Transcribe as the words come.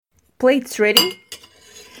Plates ready?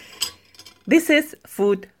 This is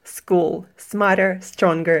Food School, Smarter,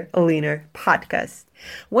 Stronger, Leaner podcast.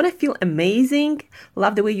 Want to feel amazing,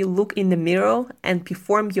 love the way you look in the mirror, and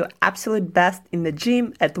perform your absolute best in the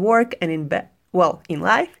gym, at work, and in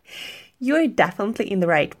life? You're definitely in the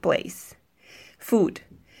right place. Food.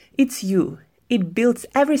 It's you. It builds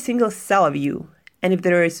every single cell of you. And if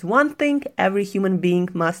there is one thing every human being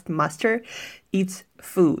must master, it's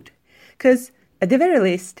food. Because at the very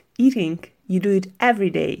least, eating, you do it every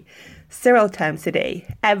day, several times a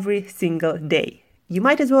day, every single day. You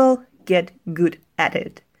might as well get good at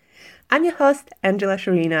it. I'm your host, Angela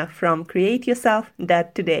Sharina from Create Yourself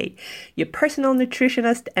That Today, your personal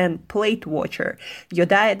nutritionist and plate watcher, your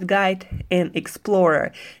diet guide and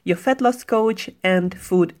explorer, your fat loss coach and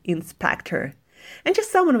food inspector. And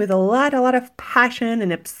just someone with a lot of passion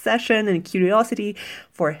and obsession and curiosity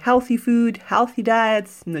for healthy food, healthy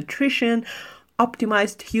diets, nutrition,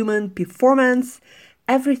 optimized human performance,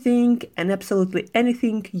 everything and absolutely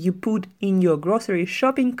anything you put in your grocery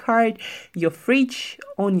shopping cart, your fridge,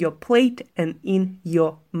 on your plate, and in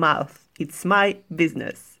your mouth. It's my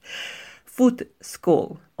business. Food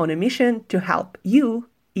School, on a mission to help you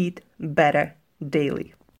eat better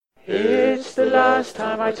daily. It's the last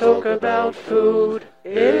time I talk about food.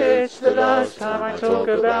 It's the last time I talk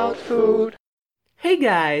about food. Hey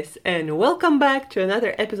guys, and welcome back to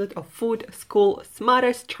another episode of Food School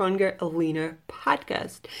Smarter, Stronger, Leaner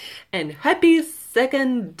podcast. And happy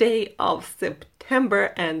second day of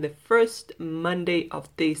September and the first Monday of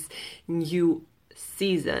this new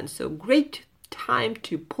season. So great time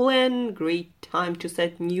to plan, great time to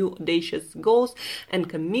set new audacious goals and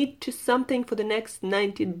commit to something for the next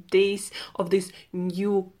 90 days of this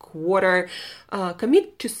new quarter.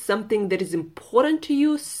 Commit to something that is important to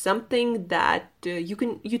you, something that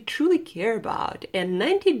you truly care about. And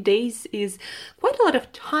 90 days is quite a lot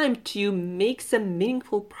of time to make some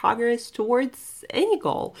meaningful progress towards any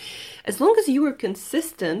goal. As long as you are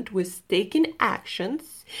consistent with taking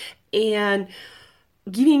actions and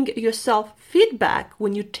giving yourself feedback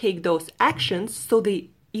when you take those actions, so they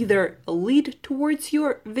either lead towards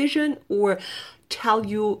your vision or tell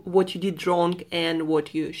you what you did wrong and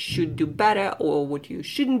what you should do better or what you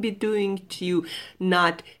shouldn't be doing to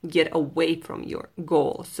not get away from your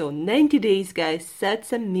goal. So 90 days, guys, set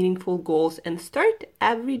some meaningful goals and start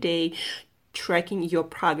every day tracking your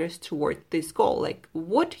progress toward this goal. Like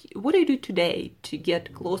what do you do today to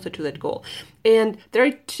get closer to that goal? And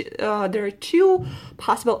there are two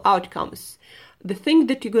possible outcomes. The thing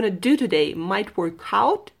that you're gonna do today might work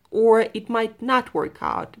out or it might not work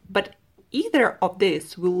out, but either of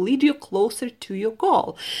this will lead you closer to your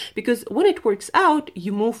goal, because when it works out,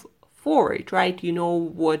 you move forward, right? You know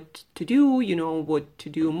what to do, you know what to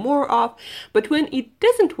do more of. But when it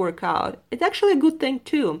doesn't work out, it's actually a good thing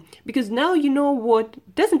too, because now you know what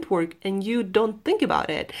doesn't work and you don't think about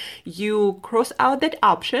it. You cross out that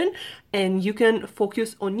option and you can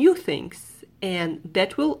focus on new things, and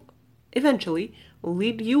that will eventually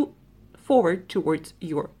lead you forward towards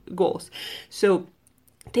your goals. So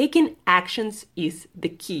taking actions is the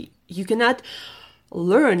key. You cannot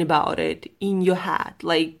learn about it in your head.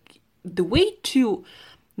 Like, the way to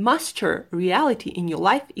master reality in your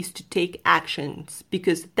life is to take actions,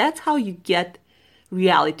 because that's how you get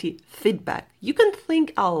reality feedback. You can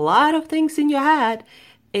think a lot of things in your head,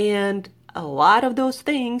 and a lot of those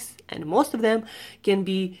things, and most of them, can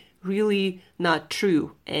be really not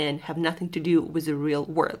true and have nothing to do with the real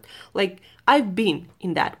world. Like, I've been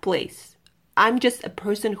in that place. I'm just a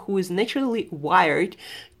person who is naturally wired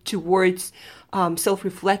towards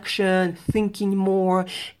self-reflection, thinking more,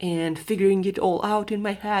 and figuring it all out in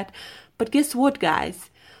my head. But guess what, guys?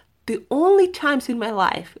 The only times in my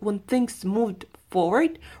life when things moved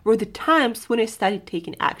forward were the times when I started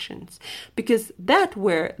taking actions, because that's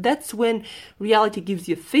when reality gives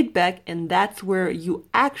you feedback, and that's where you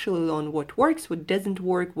actually learn what works, what doesn't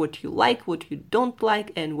work, what you like, what you don't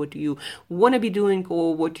like, and what you want to be doing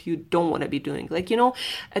or what you don't want to be doing. Like,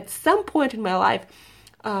 at some point in my life,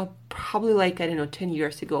 probably 10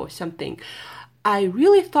 years ago or something, I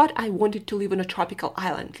really thought I wanted to live on a tropical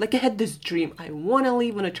island. Like, I had this dream, I want to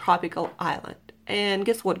live on a tropical island. And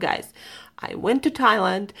guess what, guys? I went to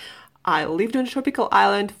Thailand. I lived on a tropical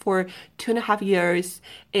island for 2.5 years.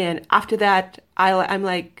 And after that, I'm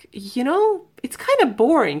like, it's kind of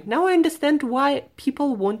boring. Now I understand why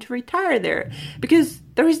people want to retire there. Because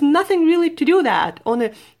there is nothing really to do that on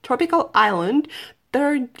a tropical island.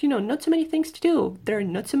 there are, not so many things to do. There are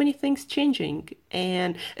not so many things changing.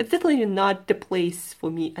 And it's definitely not the place for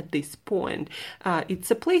me at this point. It's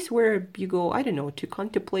a place where you go, I don't know, to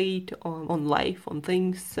contemplate on life, on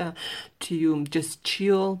things, to just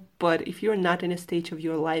chill. But if you're not in a stage of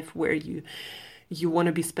your life where you want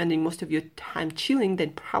to be spending most of your time chilling,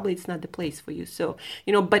 then probably it's not the place for you. So,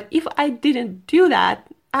 but if I didn't do that,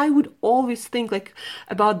 I would always think like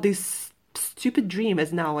about this stupid dream,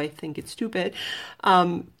 as now I think it's stupid,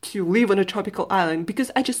 to live on a tropical island, because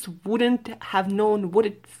I just wouldn't have known what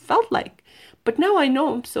it felt like. But now I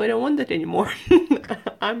know, so I don't want that anymore.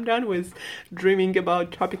 I'm done with dreaming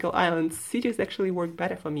about tropical islands. Cities actually work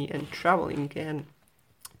better for me, and traveling and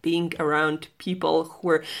being around people who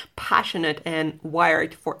are passionate and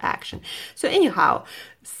wired for action. So anyhow,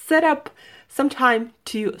 set up some time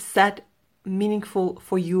to set meaningful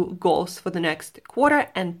for you goals for the next quarter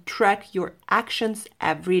and track your actions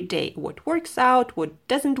every day. What works out, what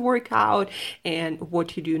doesn't work out, and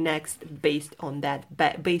what you do next based on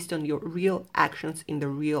that, based on your real actions in the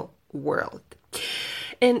real world.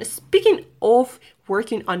 And speaking of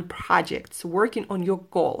working on projects, working on your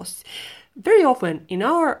goals, very often in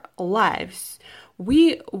our lives,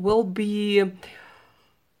 we will be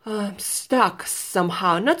stuck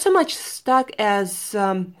somehow. Not so much stuck as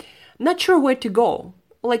not sure where to go.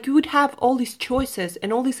 Like we would have all these choices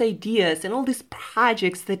and all these ideas and all these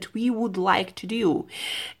projects that we would like to do.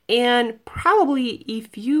 And probably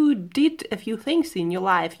if you did a few things in your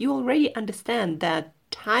life, you already understand that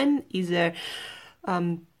time is a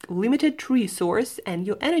limited resource and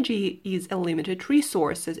your energy is a limited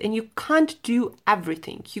resource, and you can't do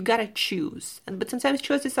everything. You gotta choose. But sometimes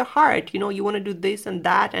choices are hard. You want to do this and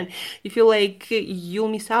that, and you feel like you'll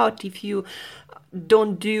miss out if you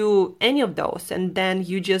don't do any of those, and then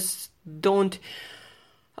you just don't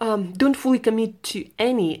fully commit to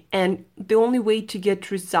any. And the only way to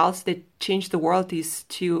get results that change the world is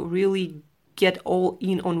to really get all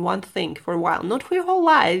in on one thing for a while, not for your whole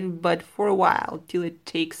life, but for a while till it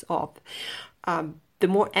takes off. The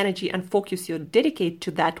more energy and focus you dedicate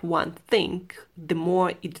to that one thing, the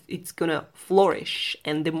more it's gonna flourish,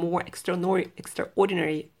 and the more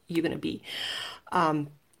extraordinary you're gonna be.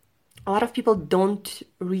 A lot of people don't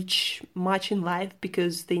reach much in life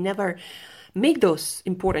because they never make those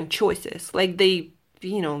important choices. Like they,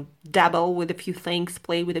 dabble with a few things,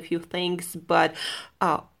 play with a few things, but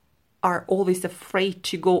are always afraid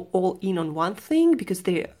to go all in on one thing because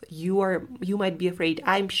you might be afraid.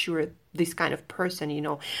 I'm sure this kind of person,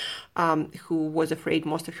 who was afraid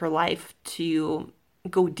most of her life to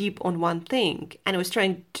go deep on one thing, and I was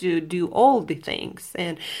trying to do all the things,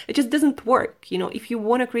 and it just doesn't work. If you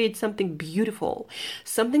want to create something beautiful,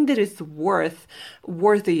 something that is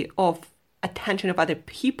worthy of attention of other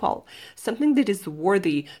people, something that is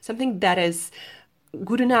worthy, something that is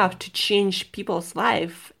good enough to change people's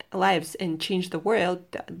lives and change the world,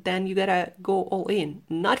 then you gotta go all in.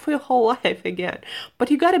 Not for your whole life again,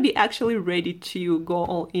 but you gotta be actually ready to go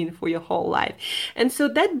all in for your whole life. And so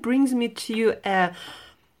that brings me to a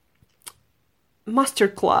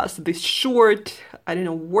masterclass, this short,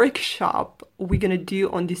 workshop we're gonna do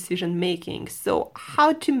on decision making. So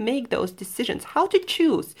how to make those decisions, how to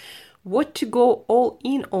choose what to go all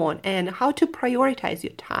in on, and how to prioritize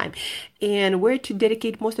your time, and where to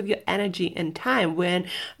dedicate most of your energy and time when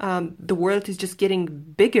the world is just getting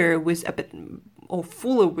bigger with or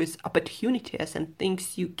fuller with opportunities and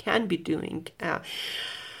things you can be doing.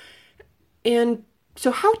 And so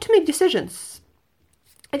how to make decisions?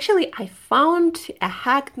 Actually, I found a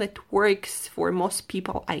hack that works for most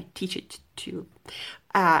people I teach it to.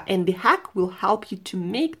 And the hack will help you to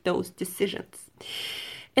make those decisions.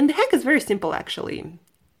 And the hack is very simple, actually.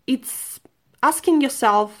 It's asking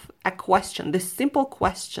yourself a question, this simple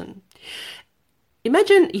question.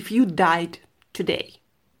 Imagine if you died today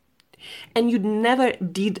and you never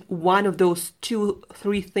did one of those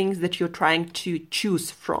 2-3 things that you're trying to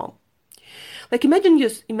choose from. Like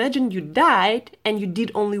imagine you died and you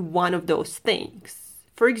did only one of those things.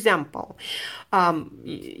 For example,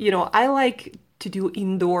 I like to do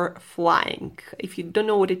indoor flying. If you don't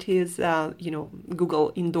know what it is,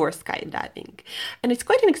 Google indoor skydiving. And it's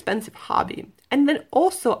quite an expensive hobby. And then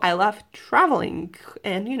also I love traveling,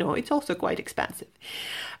 and it's also quite expensive.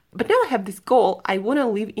 But now I have this goal. I want to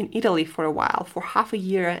live in Italy for a while, for half a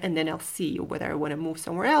year, and then I'll see whether I want to move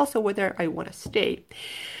somewhere else or whether I want to stay.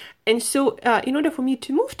 And so in order for me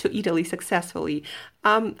to move to Italy successfully,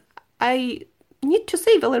 I need to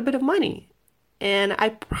save a little bit of money. And I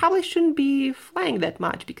probably shouldn't be flying that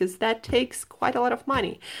much because that takes quite a lot of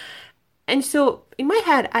money. And so in my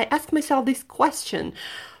head, I asked myself this question.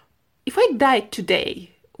 If I died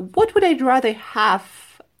today, what would I rather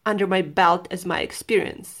have under my belt as my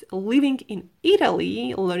experience? Living in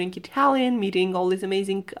Italy, learning Italian, meeting all these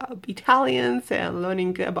amazing Italians and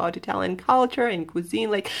learning about Italian culture and cuisine.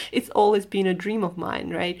 Like, it's always been a dream of mine,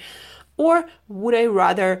 right? Or would I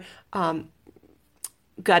rather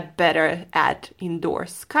got better at indoor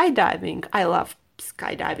skydiving? I love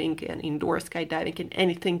skydiving and indoor skydiving and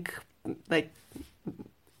anything like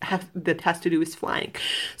that has to do with flying.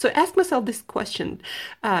 So ask myself this question.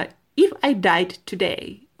 If I died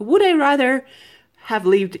today, would I rather have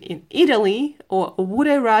lived in Italy or would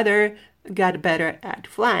I rather got better at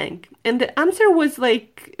flying? And the answer was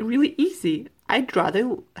like really easy. I'd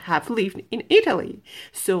rather have lived in Italy.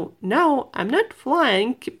 So now I'm not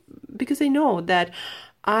flying because I know that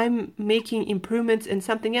I'm making improvements in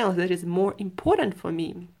something else that is more important for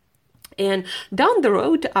me. And down the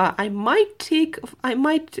road, I might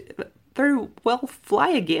very well fly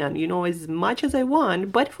again, as much as I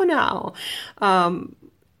want. But for now,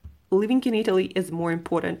 living in Italy is more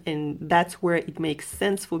important, and that's where it makes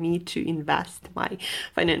sense for me to invest my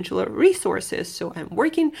financial resources. So I'm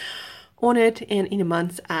working on it, and in a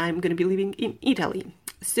month, I'm going to be living in Italy.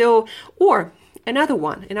 So, or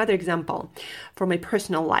another example from my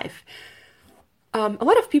personal life. A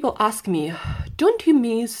lot of people ask me, don't you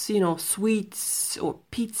miss, sweets or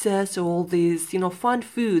pizzas or all these, fun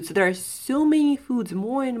foods? There are so many foods,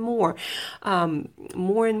 more and more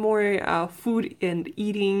food and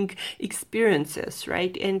eating experiences,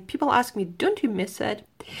 right? And people ask me, don't you miss it?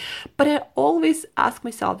 But I always ask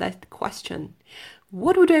myself that question.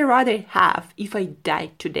 What would I rather have if I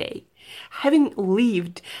died today? Having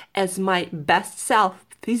lived as my best self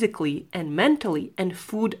physically and mentally, and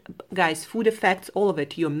food, guys, food affects all of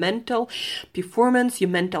it. Your mental performance,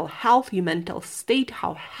 your mental health, your mental state,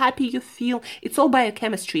 how happy you feel. It's all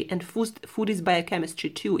biochemistry, and food is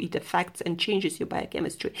biochemistry too. It affects and changes your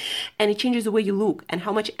biochemistry, and it changes the way you look and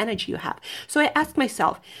how much energy you have. So I asked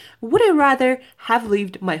myself, would I rather have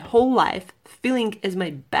lived my whole life feeling as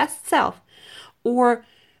my best self, or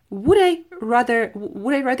would I rather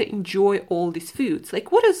enjoy all these foods?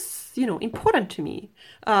 Like, what is, important to me?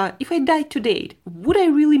 If I died today, would I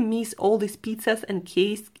really miss all these pizzas and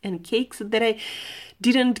cakes that I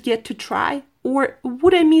didn't get to try? Or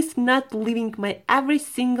would I miss not living my every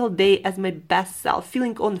single day as my best self,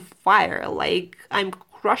 feeling on fire, like I'm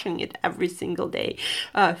crushing it every single day,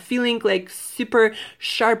 feeling like super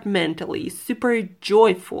sharp mentally, super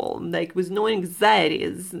joyful, like with no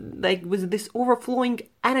anxieties, like with this overflowing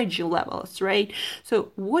energy levels, right?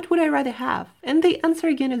 So what would I rather have? And the answer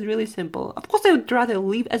again is really simple. Of course, I would rather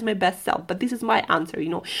live as my best self, but this is my answer.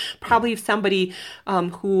 Probably if somebody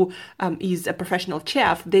who is a professional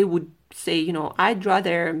chef, they would say, I'd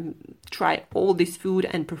rather try all this food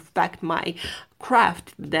and perfect my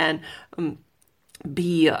craft than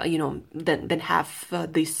then have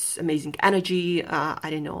this amazing energy,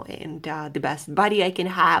 and the best body I can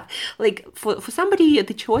have. Like for somebody,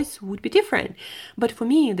 the choice would be different. But for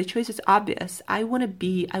me, the choice is obvious. I want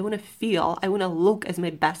to feel, I want to look as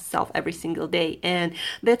my best self every single day. And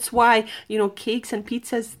that's why, cakes and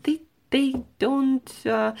pizzas, they don't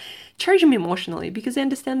charge me emotionally, because I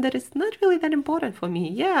understand that it's not really that important for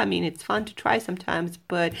me. Yeah, I mean, it's fun to try sometimes,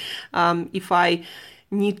 but if I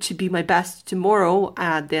need to be my best tomorrow,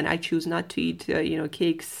 then I choose not to eat,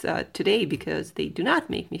 cakes today, because they do not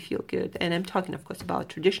make me feel good. And I'm talking, of course, about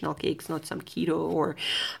traditional cakes, not some keto or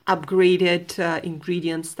upgraded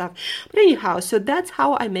ingredient stuff. But anyhow, so that's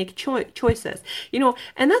how I make choices.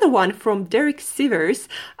 Another one from Derek Sivers.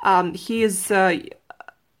 He is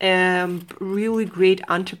really great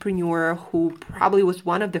entrepreneur who probably was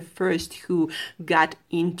one of the first who got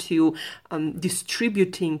into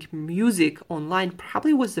distributing music online.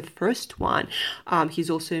 Probably was the first one. He's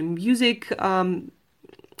also a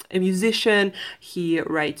musician. He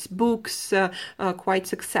writes books quite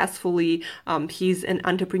successfully. He's an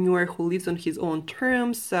entrepreneur who lives on his own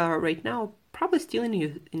terms right now. Probably still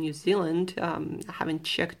in New Zealand. I haven't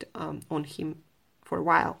checked on him for a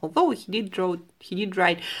while, although he did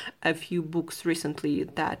write a few books recently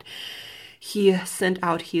that he sent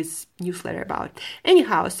out his newsletter about.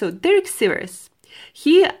 Anyhow, so Derek Sivers,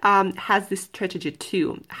 he has this strategy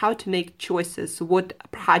too, how to make choices, what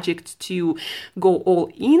projects to go all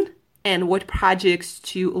in and what projects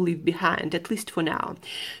to leave behind, at least for now.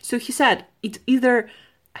 So he said, it's either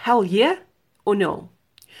hell yeah or no.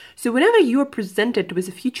 So whenever you're presented with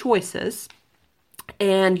a few choices,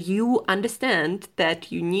 and you understand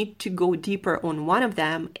that you need to go deeper on one of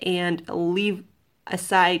them and leave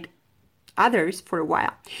aside others for a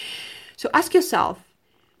while. So ask yourself,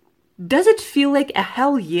 does it feel like a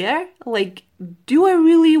hell yeah? Like, do I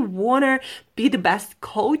really want to be the best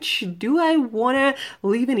coach? Do I want to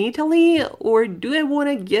live in Italy? Or do I want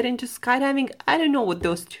to get into skydiving? I don't know what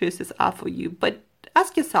those choices are for you, but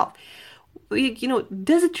ask yourself,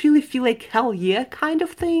 does it really feel like hell yeah kind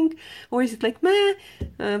of thing? Or is it like, meh?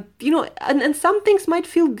 And some things might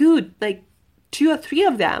feel good, like 2 or 3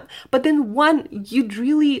 of them, but then one you'd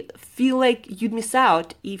really feel like you'd miss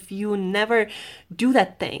out if you never do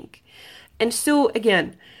that thing. And so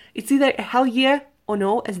again, it's either a hell yeah or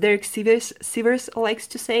no, as Derek Sivers likes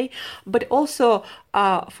to say. But also,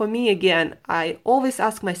 for me, again, I always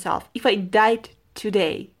ask myself, if I died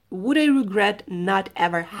today, would I regret not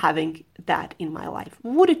ever having that in my life?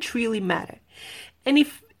 Would it really matter? And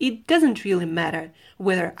if it doesn't really matter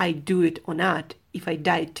whether I do it or not, if I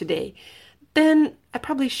died today, then I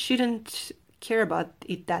probably shouldn't care about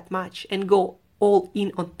it that much and go all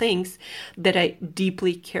in on things that I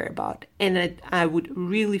deeply care about. And I would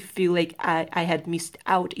really feel like I had missed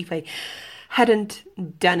out if I hadn't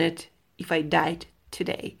done it, if I died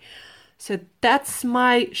today. So that's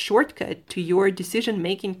my shortcut to your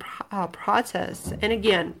decision-making process. And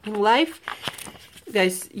again, in life,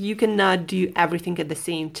 guys, you cannot do everything at the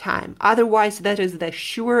same time. Otherwise, that is the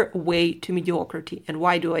sure way to mediocrity. And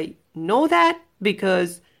why do I know that?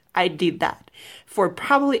 Because I did that. For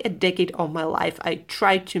probably a decade of my life, I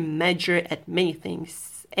tried to measure at many things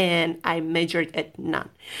and I measured at none.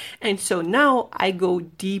 And so now I go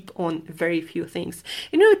deep on very few things.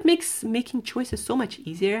 It makes making choices so much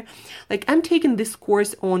easier. Like, I'm taking this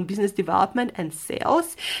course on business development and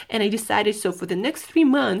sales, and I decided, so for the next 3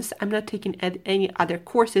 months, I'm not taking any other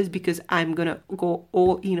courses because I'm gonna go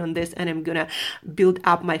all in on this, and I'm gonna build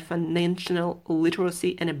up my financial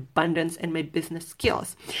literacy and abundance and my business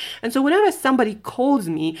skills. And so whenever somebody calls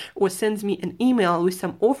me or sends me an email with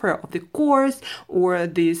some offer of the course or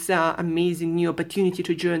this amazing new opportunity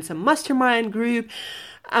to join some mastermind group,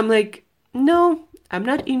 I'm like, no, I'm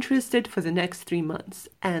not interested for the next 3 months.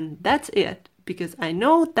 And that's it, because I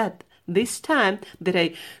know that this time that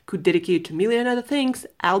I could dedicate to a million other things,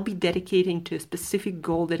 I'll be dedicating to a specific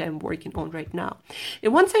goal that I'm working on right now.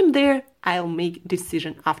 And once I'm there, I'll make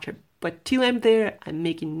decision after. But till I'm there, I'm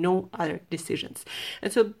making no other decisions.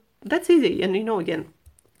 And so that's easy. And again,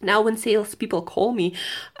 now when salespeople call me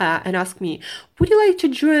and ask me, would you like to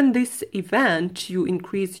join this event to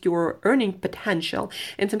increase your earning potential?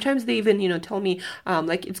 And sometimes they even, tell me,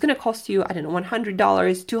 like, it's going to cost you, I don't know, $100,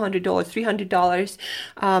 $200,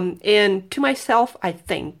 $300. And to myself, I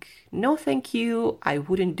think, no, thank you. I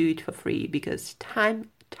wouldn't do it for free, because time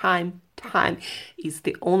is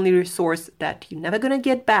the only resource that you're never going to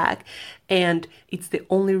get back. And it's the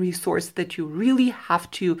only resource that you really have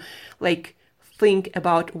to, think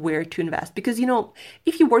about where to invest. Because,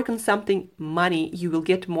 if you work on something, money, you will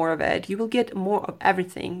get more of it. You will get more of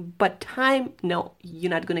everything. But time, no, you're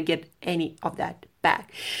not going to get any of that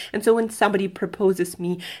back. And so when somebody proposes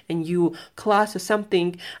me a new class or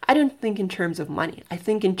something, I don't think in terms of money. I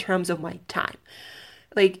think in terms of my time.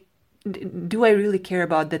 Like, do I really care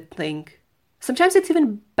about that thing? Sometimes it's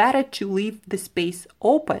even better to leave the space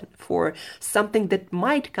open for something that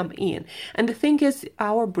might come in. And the thing is,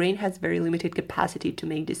 our brain has very limited capacity to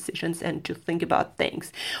make decisions and to think about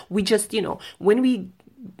things. We just,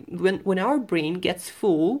 when our brain gets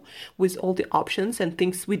full with all the options and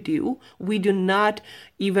things we do not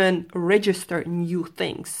even register new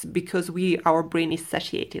things, because our brain is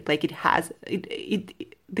satiated. Like, it has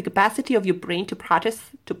the capacity of your brain to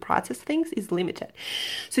process things is limited.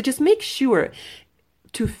 So just make sure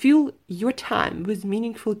to fill your time with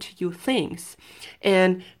meaningful to you things,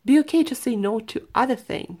 and be okay to say no to other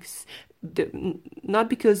things. Not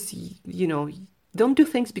because, don't do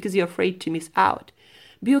things because you're afraid to miss out.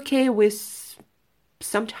 Be okay with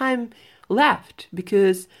some time left,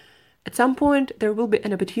 because at some point there will be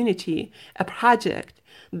an opportunity, a project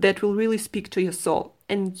that will really speak to your soul.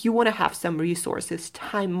 And you want to have some resources,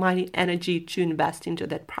 time, money, energy to invest into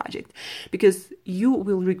that project, because you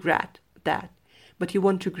will regret that. But you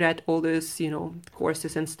won't regret all those,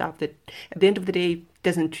 courses and stuff that at the end of the day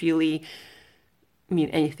doesn't really mean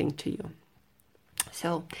anything to you.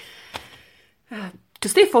 So, to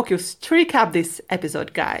stay focused, to recap this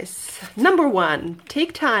episode, guys. Number 1,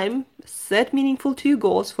 take time, set meaningful to you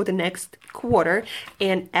goals for the next quarter,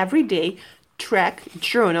 and every day track,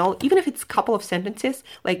 journal, even if it's a couple of sentences,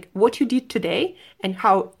 like what you did today and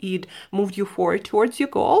how it moved you forward towards your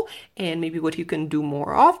goal, and maybe what you can do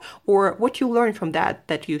more of, or what you learned from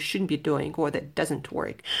that you shouldn't be doing or that doesn't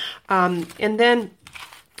work. And then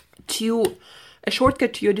a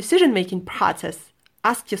shortcut to your decision-making process,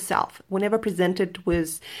 ask yourself, whenever presented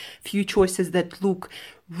with few choices that look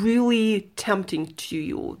really tempting to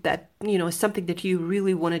you, that, something that you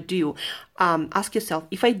really want to do, ask yourself,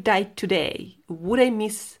 if I died today, would I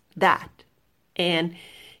miss that? And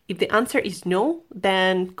if the answer is no,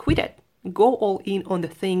 then quit it. Go all in on the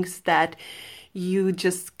things that you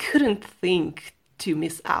just couldn't think to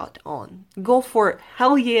miss out on. Go for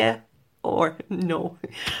hell yeah or no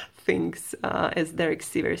things, as Derek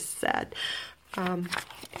Sivers said. And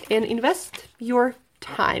invest your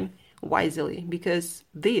time wisely, because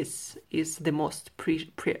this is the most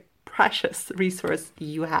precious resource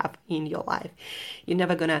you have in your life. You're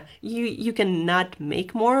never gonna, you cannot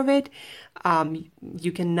make more of it.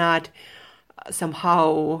 You cannot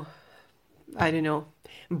somehow, I don't know,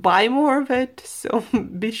 buy more of it. So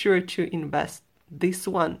be sure to invest this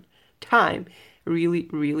one time really,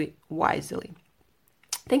 really wisely.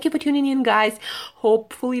 Thank you for tuning in, guys.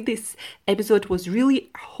 Hopefully this episode was really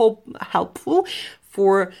helpful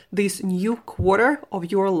for this new quarter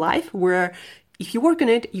of your life, where if you work on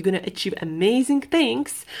it, you're going to achieve amazing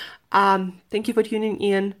things. Thank you for tuning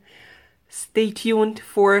in. Stay tuned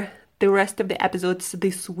for the rest of the episodes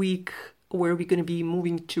this week, where we're going to be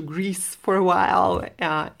moving to Greece for a while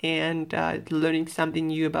and learning something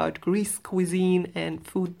new about Greece cuisine and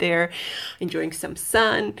food there, enjoying some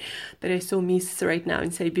sun that I so miss right now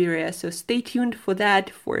in Siberia. So stay tuned for that,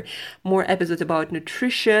 for more episodes about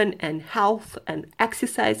nutrition and health and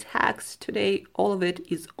exercise hacks. Today, all of it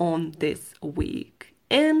is on this week.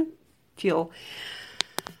 And till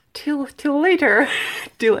later,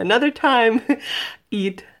 till another time,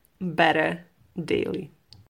 eat better daily.